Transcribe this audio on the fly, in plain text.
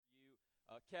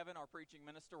Kevin, our preaching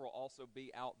minister, will also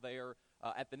be out there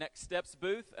at the Next Steps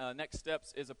booth. Next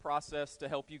Steps is a process to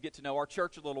help you get to know our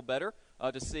church a little better,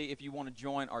 to see if you want to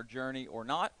join our journey or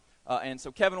not. And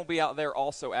so Kevin will be out there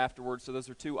also afterwards. So those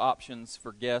are two options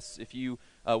for guests if you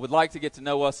would like to get to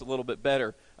know us a little bit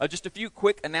better. Just a few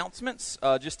quick announcements,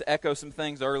 just to echo some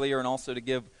things earlier and also to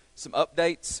give some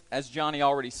updates. As Johnny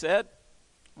already said,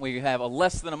 we have a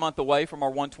less than a month away from our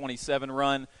 127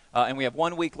 run, and we have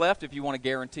 1 week left if you want to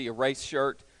guarantee a race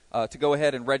shirt. To go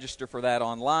ahead and register for that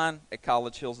online at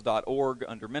collegehills.org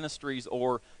under ministries,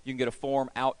 or you can get a form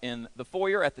out in the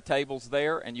foyer at the tables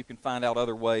there, and you can find out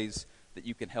other ways that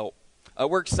you can help.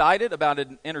 We're excited about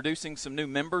introducing some new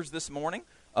members this morning.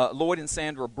 Lloyd and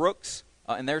Sandra Brooks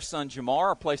and their son Jamar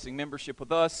are placing membership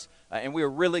with us, and we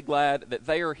are really glad that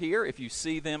they are here. If you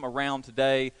see them around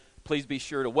today, please be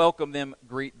sure to welcome them,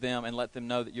 greet them, and let them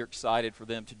know that you're excited for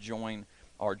them to join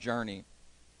our journey.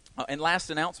 And last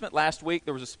announcement, last week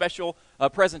there was a special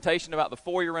presentation about the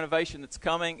foyer renovation that's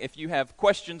coming. If you have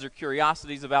questions or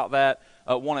curiosities about that,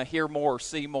 want to hear more or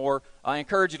see more, I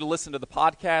encourage you to listen to the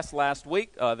podcast last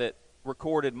week that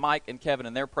recorded Mike and Kevin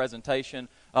in their presentation.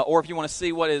 Or if you want to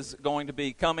see what is going to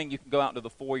be coming, you can go out into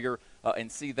the foyer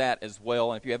and see that as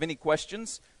well. And if you have any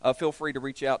questions, feel free to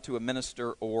reach out to a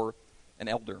minister or an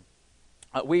elder.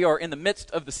 We are in the midst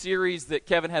of the series that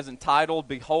Kevin has entitled,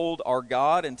 Behold Our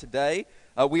God, and today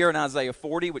we are in Isaiah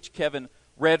 40, which Kevin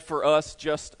read for us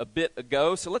just a bit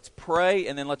ago. So let's pray,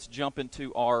 and then let's jump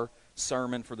into our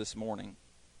sermon for this morning.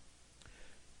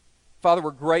 Father,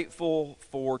 we're grateful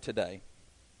for today.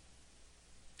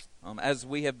 As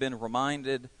we have been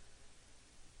reminded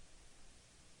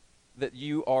that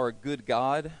you are a good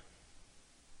God,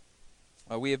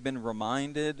 we have been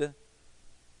reminded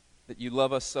that you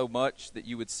love us so much that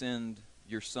you would send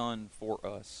your Son for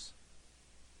us.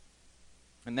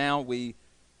 And now we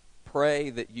pray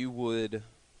that you would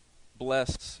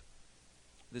bless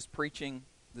this preaching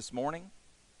this morning,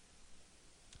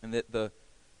 and that the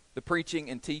preaching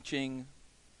and teaching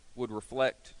would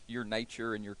reflect your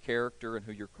nature and your character and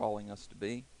who you're calling us to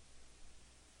be.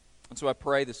 And so I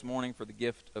pray this morning for the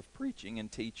gift of preaching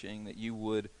and teaching, that you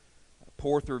would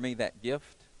pour through me that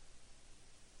gift.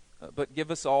 But give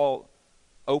us all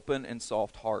open and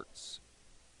soft hearts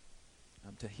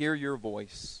to hear your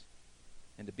voice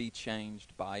and to be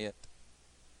changed by it.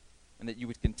 And that you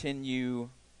would continue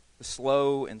the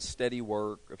slow and steady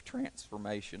work of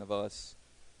transformation of us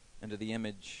into the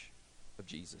image of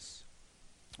Jesus.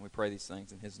 And we pray these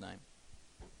things in his name.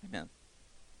 Amen.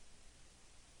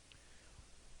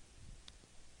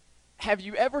 Have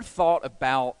you ever thought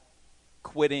about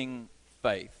quitting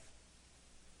faith?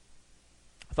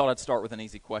 I thought I'd start with an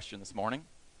easy question this morning.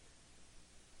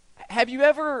 Have you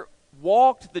ever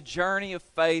walked the journey of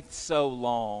faith so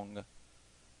long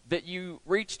that you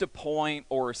reached a point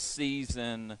or a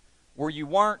season where you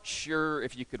weren't sure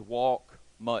if you could walk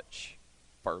much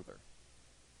further?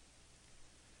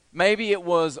 Maybe it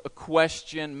was a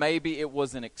question, maybe it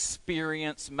was an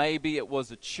experience, maybe it was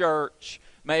a church,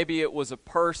 maybe it was a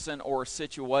person or a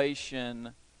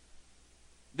situation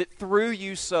that threw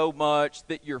you so much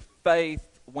that your faith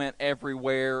went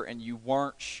everywhere and you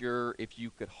weren't sure if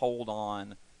you could hold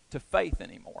on to faith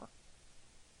anymore.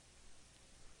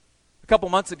 A couple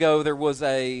months ago, there was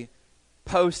a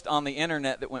post on the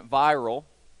internet that went viral.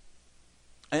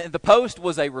 And the post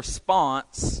was a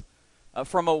response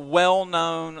from a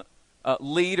well-known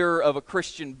leader of a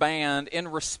Christian band in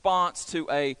response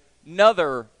to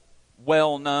another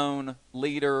well-known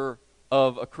leader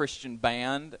of a Christian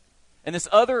band. And this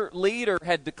other leader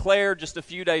had declared just a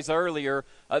few days earlier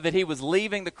that he was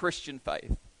leaving the Christian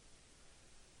faith.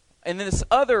 And then this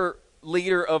other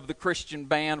leader of the Christian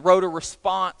band wrote a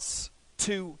response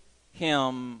to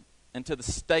him and to the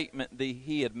statement that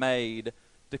he had made,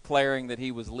 declaring that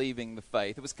he was leaving the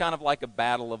faith. It was kind of like a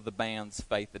battle of the bands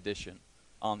faith edition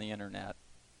on the internet.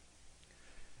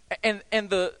 And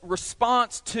the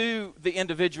response to the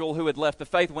individual who had left the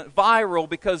faith went viral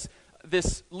because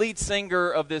this lead singer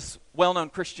of this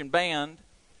well-known Christian band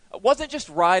wasn't just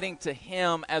writing to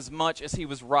him as much as he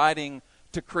was writing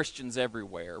to Christians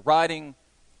everywhere, writing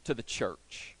to the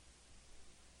church.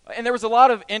 And there was a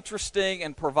lot of interesting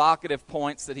and provocative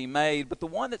points that he made, but the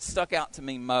one that stuck out to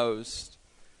me most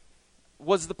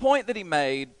was the point that he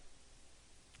made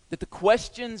that the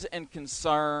questions and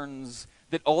concerns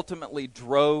that ultimately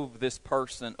drove this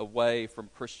person away from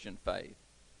Christian faith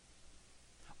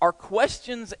are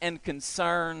questions and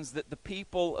concerns that the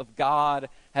people of God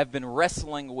have been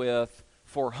wrestling with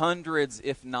for hundreds,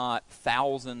 if not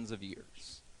thousands of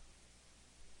years.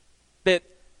 That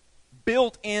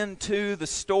built into the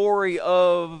story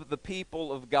of the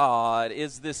people of God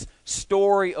is this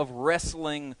story of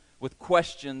wrestling with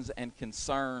questions and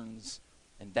concerns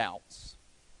and doubts.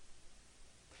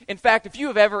 In fact, if you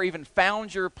have ever even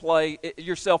found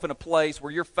yourself in a place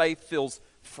where your faith feels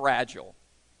fragile,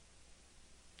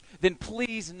 then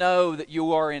please know that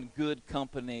you are in good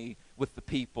company with the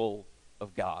people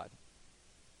of God.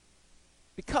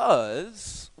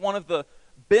 Because one of the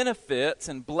benefits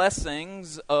and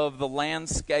blessings of the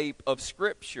landscape of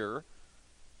Scripture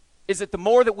is that the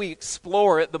more that we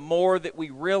explore it, the more that we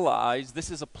realize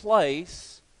this is a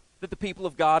place that the people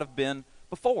of God have been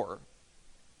before.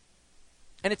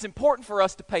 And it's important for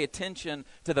us to pay attention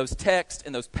to those texts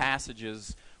and those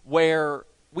passages where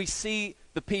we see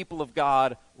the people of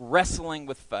God wrestling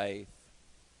with faith,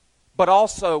 but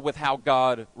also with how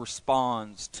God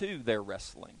responds to their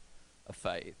wrestling of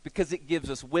faith, because it gives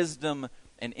us wisdom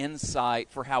and insight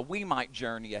for how we might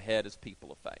journey ahead as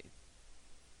people of faith.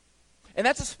 And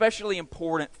that's especially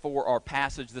important for our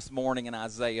passage this morning in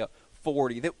Isaiah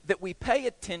 40, that we pay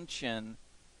attention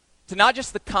to not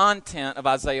just the content of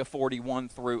Isaiah 41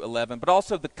 through 11, but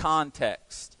also the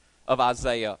context of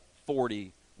Isaiah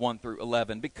 41 through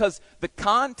 11. Because the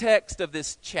context of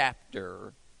this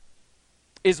chapter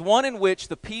is one in which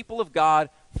the people of God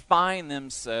find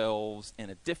themselves in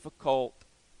a difficult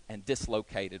and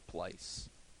dislocated place.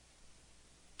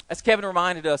 As Kevin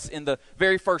reminded us in the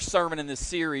very first sermon in this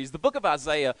series, the book of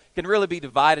Isaiah can really be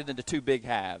divided into two big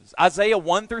halves. Isaiah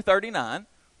 1 through 39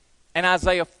 and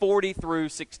Isaiah 40 through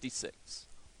 66.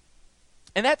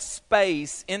 And that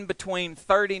space in between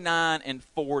 39 and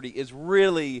 40 is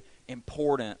really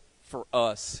important for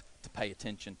us to pay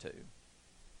attention to.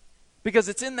 Because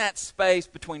it's in that space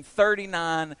between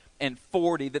 39 and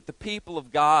 40 that the people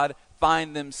of God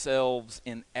find themselves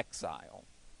in exile.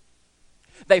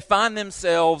 They find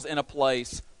themselves in a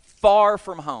place far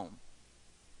from home.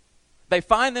 They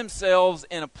find themselves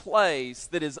in a place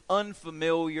that is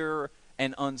unfamiliar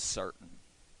and uncertain.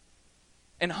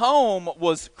 And home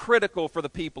was critical for the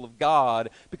people of God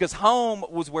because home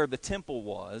was where the temple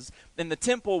was, and the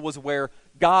temple was where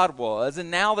God was. And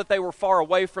now that they were far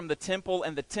away from the temple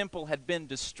and the temple had been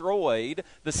destroyed,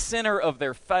 the center of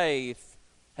their faith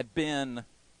had been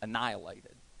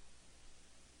annihilated.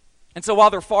 And so while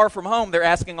they're far from home, they're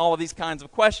asking all of these kinds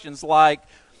of questions like,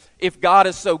 if God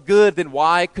is so good, then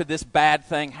why could this bad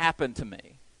thing happen to me?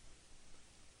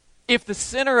 If the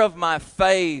center of my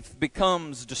faith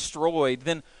becomes destroyed,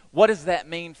 then what does that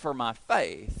mean for my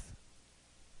faith?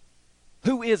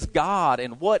 Who is God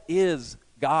and what is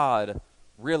God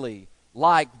really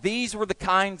like? These were the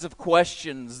kinds of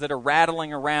questions that are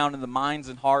rattling around in the minds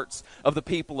and hearts of the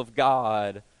people of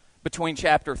God between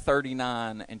chapter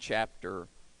 39 and chapter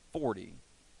 40.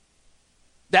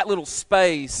 That little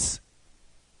space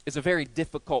is a very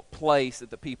difficult place that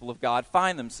the people of God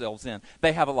find themselves in.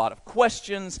 They have a lot of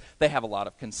questions, they have a lot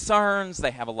of concerns,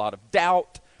 they have a lot of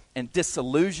doubt and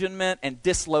disillusionment and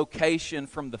dislocation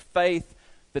from the faith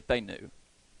that they knew.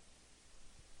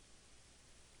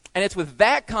 And it's with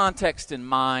that context in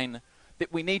mind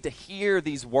that we need to hear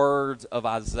these words of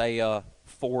Isaiah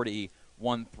 40,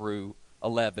 1 through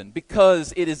 11,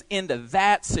 because it is into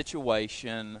that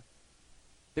situation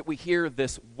that we hear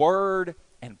this word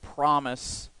and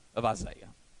promise of Isaiah.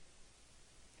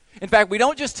 In fact, we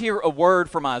don't just hear a word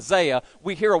from Isaiah,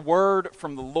 we hear a word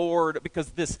from the Lord,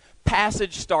 because this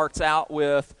passage starts out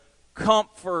with,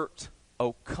 "Comfort,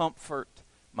 O comfort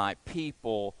my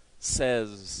people,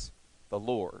 says the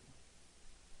Lord."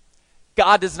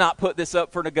 God does not put this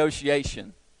up for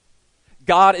negotiation.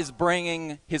 God is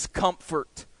bringing his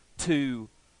comfort to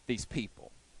these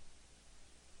people.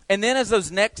 And then as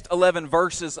those next 11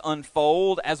 verses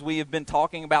unfold, as we have been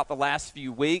talking about the last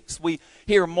few weeks, we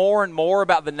hear more and more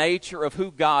about the nature of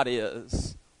who God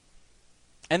is.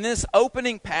 And this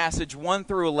opening passage, 1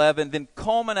 through 11, then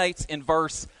culminates in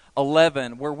verse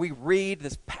 11, where we read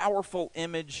this powerful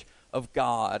image of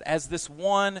God as this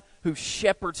one who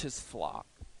shepherds his flock,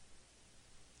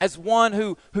 as one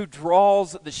who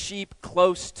draws the sheep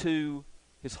close to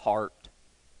his heart,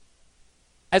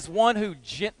 as one who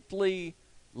gently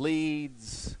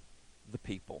leads the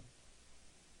people.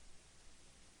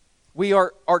 We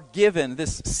are given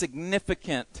this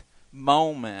significant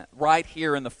moment right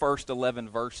here in the first 11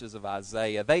 verses of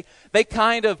Isaiah. They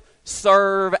kind of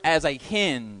serve as a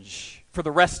hinge for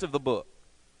the rest of the book.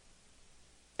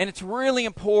 And it's really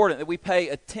important that we pay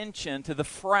attention to the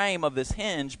frame of this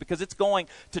hinge, because it's going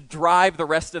to drive the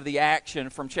rest of the action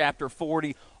from chapter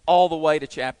 40 all the way to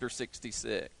chapter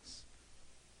 66.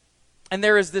 And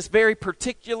there is this very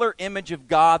particular image of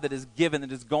God that is given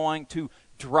that is going to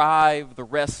drive the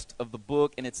rest of the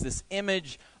book, and it's this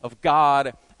image of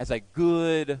God as a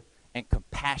good and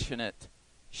compassionate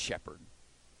shepherd.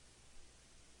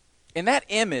 And that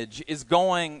image is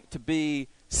going to be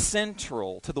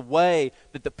central to the way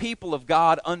that the people of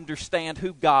God understand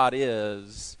who God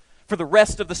is for the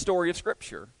rest of the story of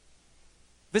Scripture.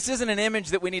 This isn't an image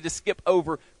that we need to skip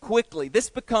over quickly. This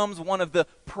becomes one of the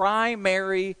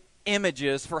primary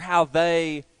images for how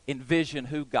they envision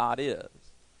who God is.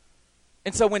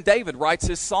 And so when David writes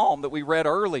his psalm that we read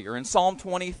earlier in Psalm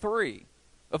 23,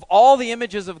 of all the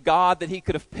images of God that he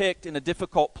could have picked in a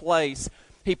difficult place,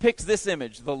 he picks this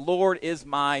image: the Lord is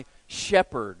my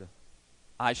shepherd,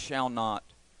 I shall not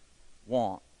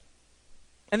want.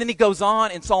 And then he goes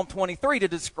on in Psalm 23 to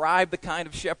describe the kind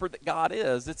of shepherd that God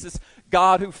is. It's this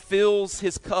God who fills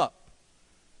his cup.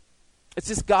 It's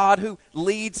this God who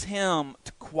leads him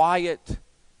to quiet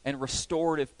and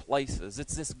restorative places.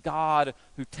 It's this God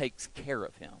who takes care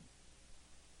of him.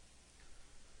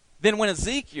 Then when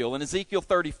Ezekiel, in Ezekiel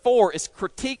 34, is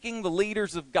critiquing the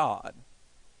leaders of God,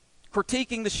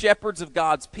 critiquing the shepherds of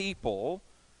God's people,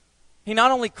 he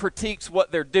not only critiques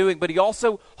what they're doing, but he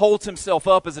also holds himself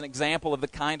up as an example of the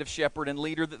kind of shepherd and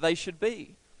leader that they should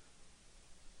be.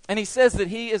 And he says that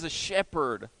he is a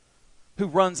shepherd who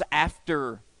runs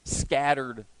after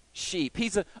scattered sheep.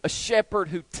 He's a shepherd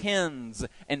who tends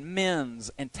and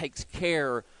mends and takes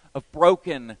care of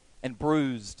broken and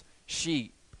bruised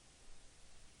sheep.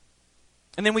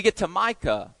 And then we get to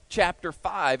Micah chapter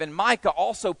 5, and Micah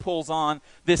also pulls on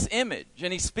this image,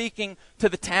 and he's speaking to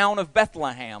the town of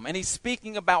Bethlehem, and he's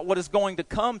speaking about what is going to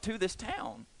come to this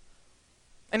town.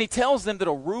 And he tells them that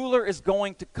a ruler is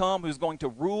going to come who's going to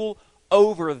rule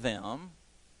over them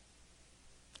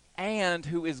and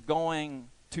who is going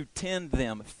to tend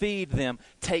them, feed them,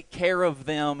 take care of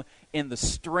them in the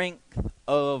strength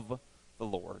of the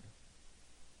Lord.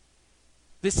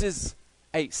 This is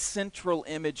a central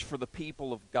image for the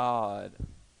people of God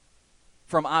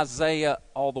from Isaiah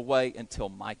all the way until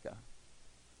Micah.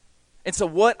 And so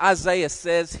what Isaiah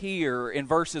says here in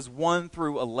verses 1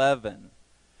 through 11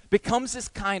 becomes this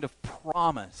kind of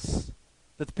promise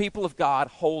that the people of God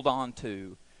hold on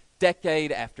to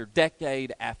decade after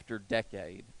decade after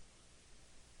decade.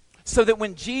 So that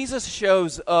when Jesus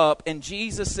shows up and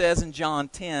Jesus says in John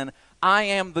 10, I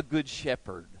am the good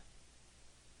shepherd,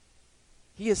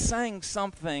 he is saying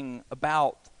something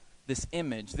about this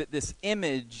image, that this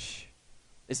image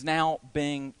is now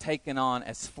being taken on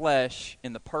as flesh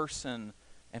in the person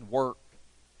and work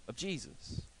of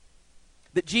Jesus.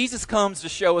 That Jesus comes to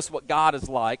show us what God is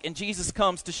like, and Jesus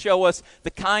comes to show us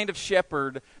the kind of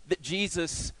shepherd that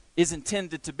Jesus is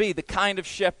intended to be, the kind of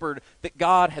shepherd that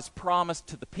God has promised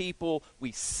to the people.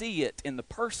 We see it in the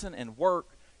person and work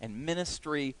and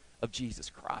ministry of Jesus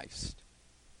Christ.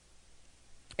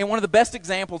 And one of the best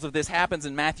examples of this happens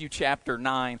in Matthew chapter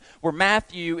 9, where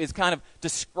Matthew is kind of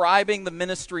describing the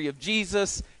ministry of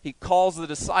Jesus. He calls the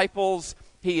disciples.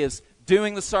 He is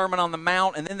doing the Sermon on the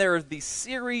Mount. And then there are these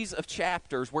series of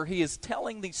chapters where he is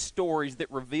telling these stories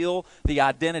that reveal the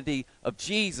identity of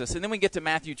Jesus. And then we get to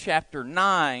Matthew chapter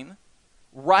 9,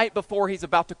 right before he's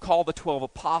about to call the 12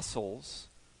 apostles.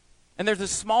 And there's a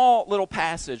small little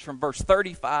passage from verse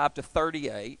 35 to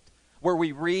 38 where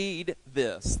we read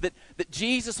this, that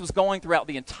Jesus was going throughout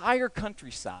the entire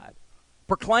countryside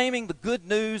proclaiming the good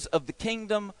news of the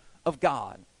kingdom of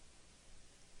God.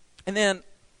 And then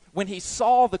when he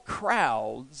saw the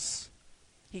crowds,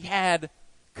 he had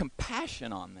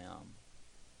compassion on them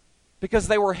because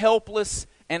they were helpless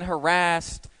and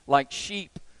harassed like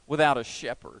sheep without a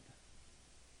shepherd.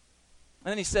 And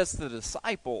then he says to the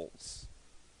disciples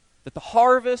that the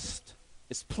harvest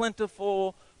is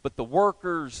plentiful, but the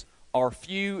workers are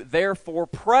few. Therefore,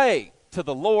 pray to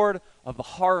the Lord of the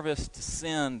harvest to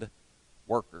send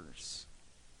workers.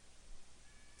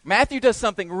 Matthew does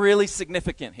something really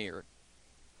significant here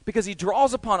because he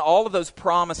draws upon all of those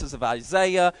promises of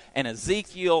Isaiah and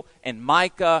Ezekiel and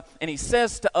Micah, and he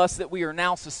says to us that we are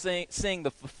now seeing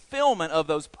the fulfillment of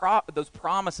those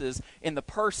promises in the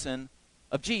person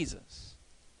of Jesus.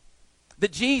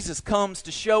 That Jesus comes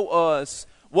to show us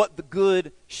what the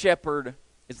good shepherd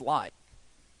is like.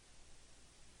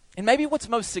 And maybe what's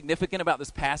most significant about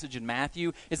this passage in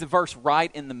Matthew is the verse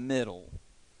right in the middle,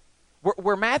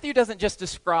 where Matthew doesn't just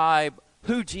describe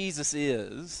who Jesus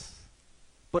is,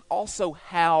 but also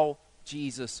how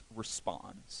Jesus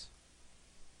responds.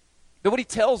 But what he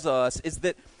tells us is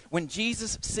that when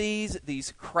Jesus sees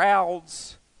these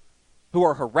crowds who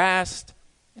are harassed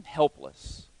and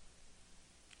helpless,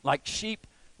 like sheep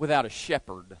without a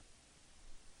shepherd,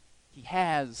 he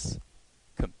has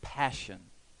compassion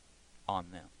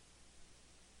on them.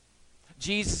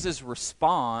 Jesus'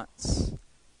 response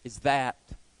is that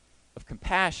of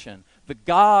compassion. The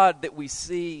God that we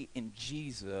see in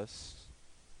Jesus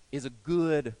is a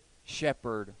good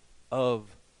shepherd of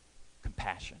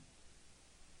compassion.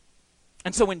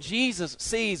 And so when Jesus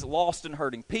sees lost and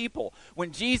hurting people,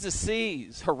 when Jesus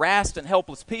sees harassed and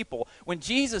helpless people, when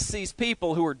Jesus sees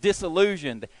people who are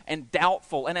disillusioned and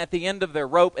doubtful and at the end of their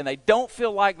rope and they don't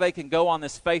feel like they can go on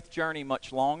this faith journey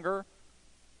much longer,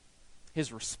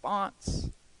 his response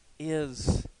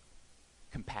is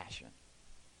compassion.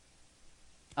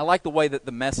 I like the way that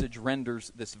the Message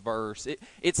renders this verse.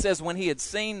 It says, when he had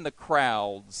seen the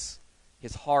crowds,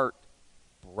 his heart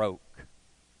broke.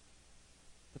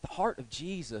 But the heart of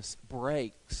Jesus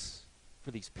breaks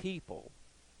for these people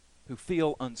who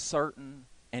feel uncertain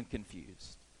and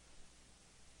confused.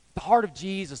 The heart of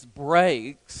Jesus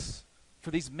breaks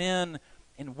for these men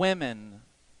and women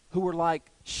who are like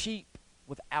sheep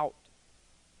without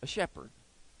a shepherd.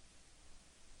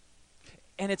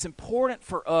 And it's important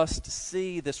for us to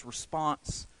see this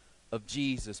response of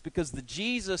Jesus, because the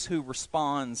Jesus who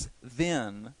responds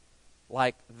then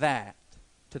like that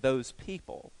to those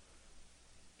people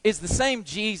is the same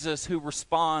Jesus who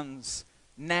responds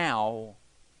now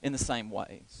in the same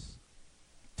ways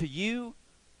to you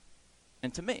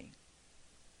and to me.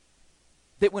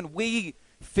 That when we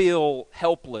feel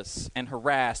helpless and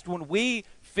harassed, when we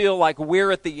feel like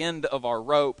we're at the end of our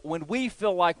rope, when we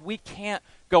feel like we can't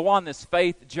go on this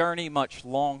faith journey much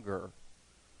longer,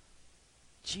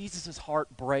 Jesus'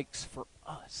 heart breaks for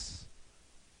us.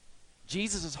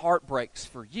 Jesus' heart breaks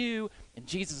for you, and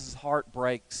Jesus' heart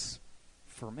breaks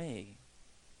for me.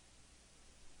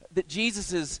 That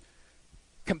Jesus'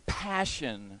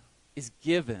 compassion is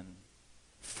given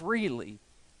freely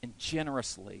and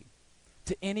generously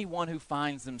to anyone who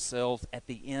finds themselves at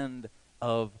the end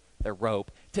of their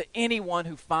rope, to anyone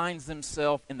who finds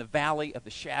themselves in the valley of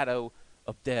the shadow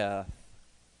of death.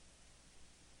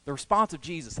 The response of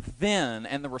Jesus then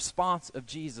and the response of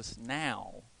Jesus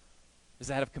now is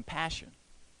that of compassion.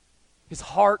 His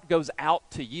heart goes out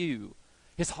to you.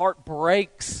 His heart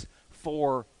breaks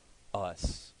for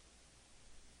us.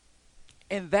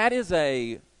 And that is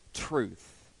a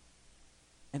truth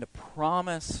and a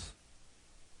promise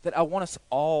that I want us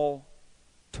all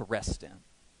to rest in,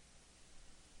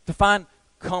 to find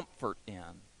comfort in.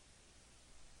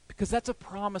 Because that's a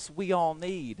promise we all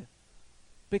need.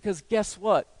 Because guess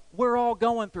what? We're all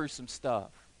going through some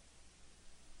stuff.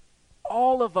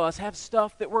 All of us have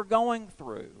stuff that we're going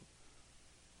through.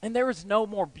 And there is no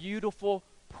more beautiful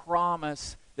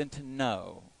promise than to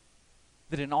know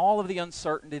that in all of the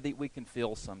uncertainty that we can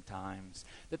feel sometimes,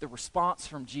 that the response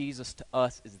from Jesus to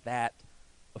us is that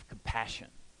of compassion.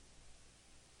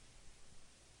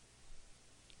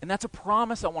 And that's a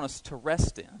promise I want us to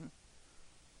rest in.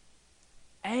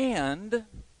 And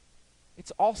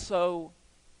it's also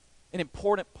an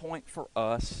important point for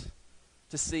us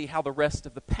to see how the rest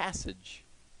of the passage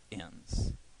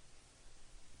ends.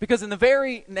 Because in the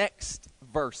very next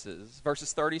verses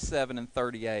 37 and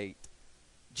 38,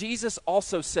 Jesus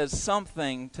also says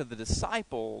something to the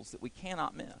disciples that we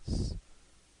cannot miss.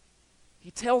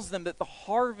 He tells them that the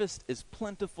harvest is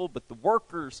plentiful, but the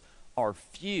workers are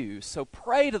few. So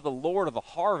pray to the Lord of the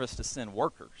harvest to send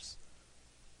workers.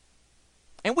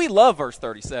 And we love verse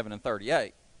 37 and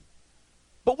 38.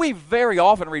 But we very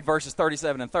often read verses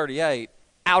 37 and 38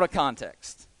 out of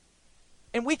context.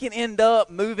 And we can end up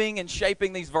moving and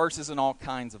shaping these verses in all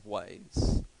kinds of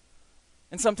ways.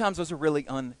 And sometimes those are really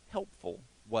unhelpful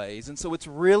ways. And so it's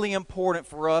really important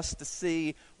for us to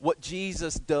see what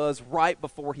Jesus does right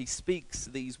before he speaks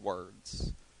these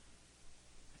words.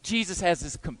 Jesus has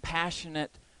this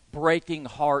compassionate, breaking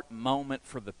heart moment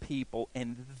for the people,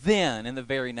 and then in the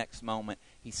very next moment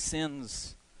he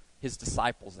sends his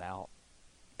disciples out.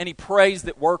 And he prays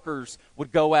that workers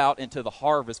would go out into the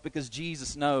harvest, because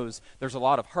Jesus knows there's a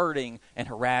lot of hurting and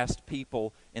harassed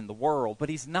people in the world. But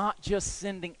he's not just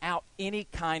sending out any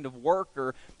kind of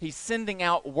worker. He's sending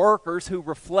out workers who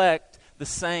reflect the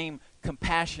same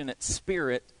compassionate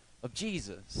spirit of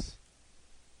Jesus.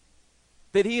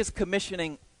 That he is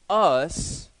commissioning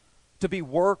us to be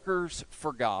workers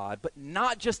for God, but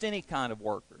not just any kind of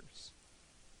workers.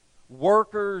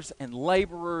 Workers and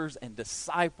laborers and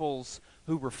disciples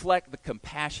who reflect the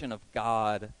compassion of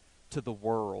God to the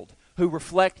world, who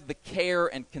reflect the care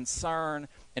and concern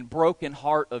and broken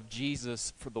heart of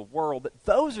Jesus for the world. That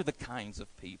those are the kinds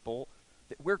of people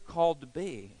that we're called to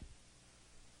be.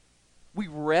 We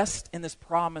rest in this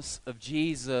promise of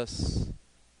Jesus,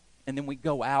 and then we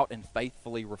go out and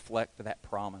faithfully reflect that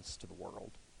promise to the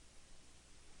world.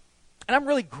 And I'm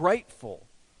really grateful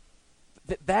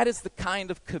That is the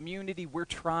kind of community we're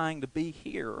trying to be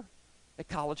here at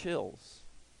College Hills.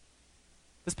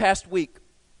 This past week,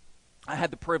 I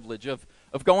had the privilege of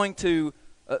going to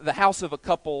the house of a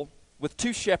couple with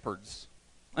two shepherds.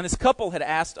 And this couple had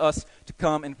asked us to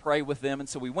come and pray with them. And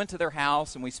so we went to their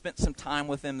house and we spent some time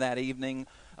with them that evening.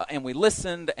 And we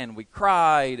listened and we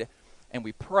cried and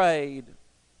we prayed.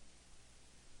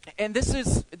 And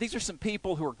these are some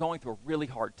people who are going through a really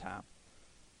hard time.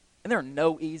 And there are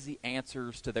no easy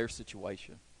answers to their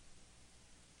situation.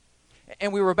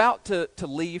 And we were about to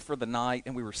leave for the night,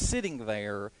 and we were sitting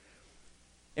there,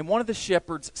 and one of the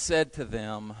shepherds said to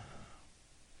them,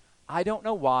 I don't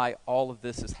know why all of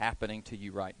this is happening to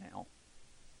you right now,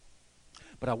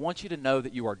 but I want you to know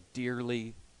that you are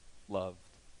dearly loved.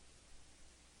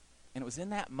 And it was in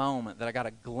that moment that I got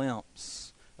a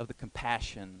glimpse of the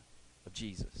compassion of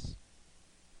Jesus.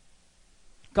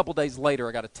 A couple days later,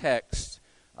 I got a text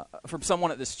from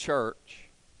someone at this church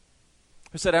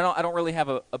who said, I don't really have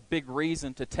a big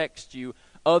reason to text you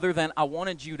other than I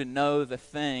wanted you to know the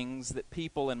things that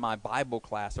people in my Bible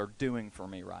class are doing for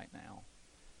me right now.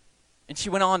 And she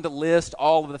went on to list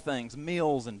all of the things,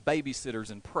 meals and babysitters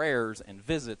and prayers and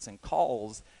visits and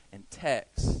calls and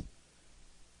texts.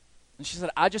 And she said,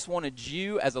 I just wanted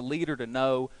you as a leader to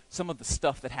know some of the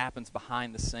stuff that happens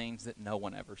behind the scenes that no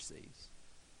one ever sees.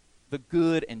 The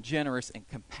good and generous and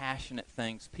compassionate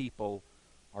things people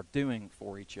are doing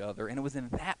for each other. And it was in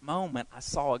that moment I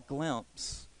saw a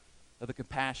glimpse of the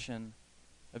compassion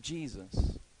of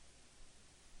Jesus.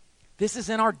 This is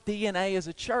in our DNA as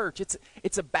a church.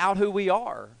 It's about who we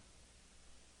are.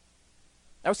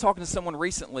 I was talking to someone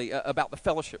recently about the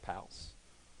Fellowship House.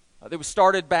 It was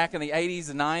started back in the 80s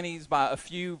and 90s by a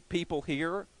few people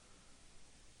here.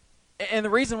 And the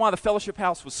reason why the Fellowship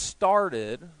House was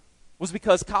started was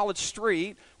because College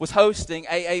Street was hosting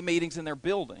AA meetings in their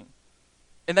building.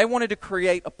 And they wanted to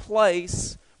create a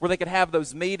place where they could have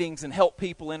those meetings and help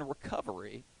people in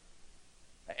recovery.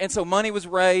 And so money was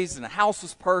raised and a house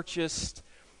was purchased.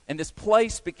 And this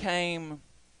place became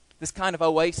this kind of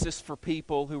oasis for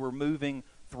people who were moving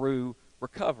through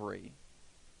recovery.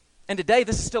 And today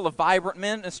this is still a vibrant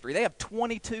ministry. They have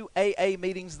 22 AA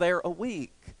meetings there a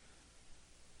week.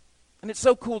 And it's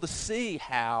so cool to see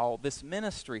how this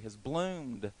ministry has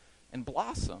bloomed and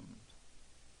blossomed.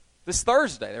 This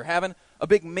Thursday, they're having a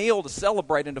big meal to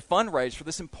celebrate and to fundraise for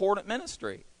this important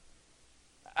ministry.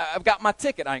 I've got my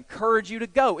ticket. I encourage you to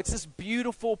go. It's this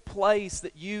beautiful place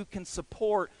that you can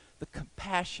support the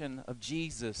compassion of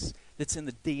Jesus that's in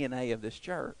the DNA of this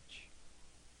church.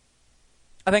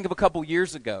 I think of a couple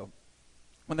years ago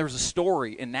when there was a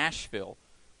story in Nashville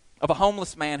of a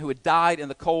homeless man who had died in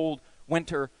the cold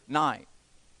winter night.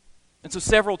 And so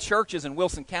several churches in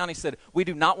Wilson County said, we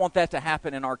do not want that to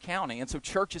happen in our county. And so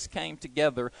churches came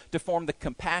together to form the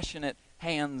Compassionate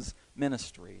Hands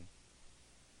Ministry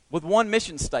with one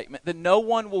mission statement, that no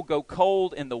one will go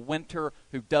cold in the winter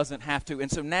who doesn't have to. And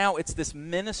so now it's this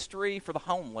ministry for the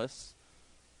homeless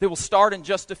that will start in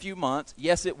just a few months.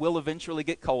 Yes, it will eventually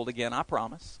get cold again, I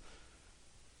promise.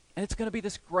 And it's going to be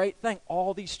this great thing.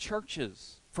 All these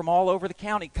churches from all over the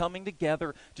county coming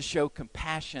together to show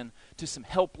compassion to some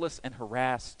helpless and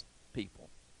harassed people.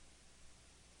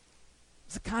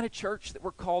 It's the kind of church that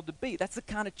we're called to be. That's the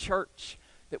kind of church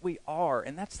that we are,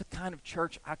 and that's the kind of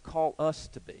church I call us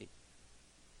to be.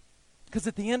 Because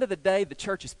at the end of the day, the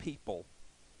church is people.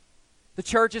 The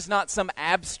church is not some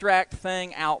abstract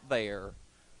thing out there.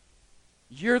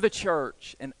 You're the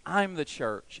church, and I'm the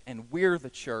church, and we're the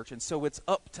church, and so it's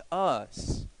up to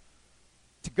us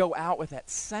to go out with that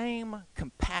same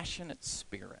compassionate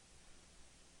spirit,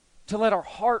 to let our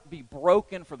heart be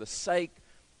broken for the sake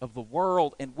of the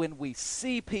world. And when we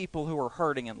see people who are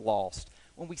hurting and lost,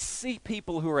 when we see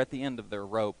people who are at the end of their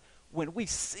rope, when we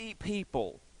see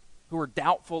people who are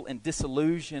doubtful and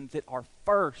disillusioned, that our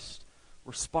first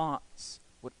response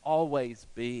would always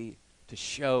be to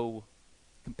show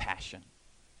compassion.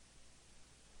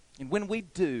 And when we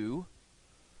do,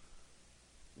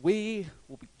 we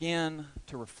will begin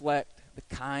to reflect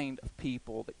the kind of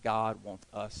people that God wants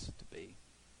us to be.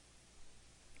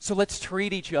 So let's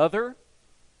treat each other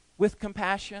with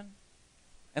compassion,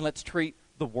 and let's treat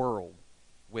the world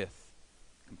with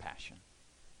compassion.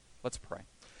 Let's pray.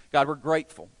 God, we're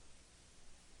grateful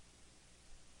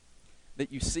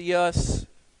that you see us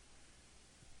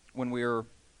when we're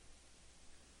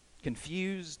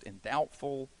confused and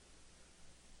doubtful,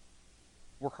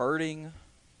 we're hurting,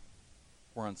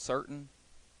 we're uncertain.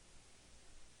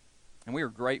 And we are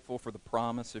grateful for the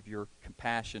promise of your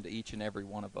compassion to each and every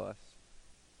one of us.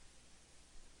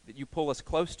 That you pull us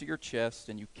close to your chest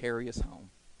and you carry us home.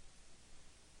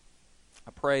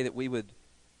 I pray that we would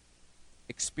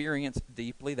experience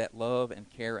deeply that love and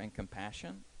care and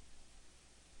compassion,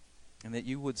 and that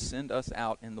you would send us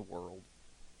out in the world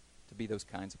to be those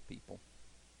kinds of people.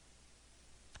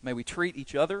 May we treat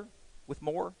each other with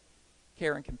more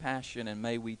care and compassion, and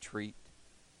may we treat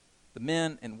the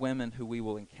men and women who we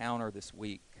will encounter this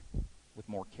week with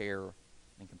more care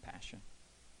and compassion.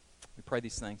 We pray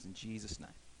these things in Jesus' name.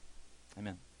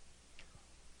 Amen.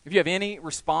 If you have any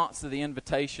response to the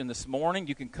invitation this morning,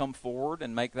 you can come forward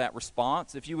and make that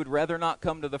response. If you would rather not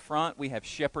come to the front, we have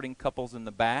shepherding couples in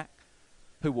the back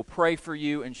who will pray for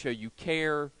you and show you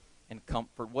care and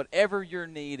comfort. Whatever your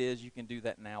need is, you can do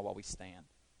that now while we stand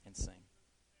and sing.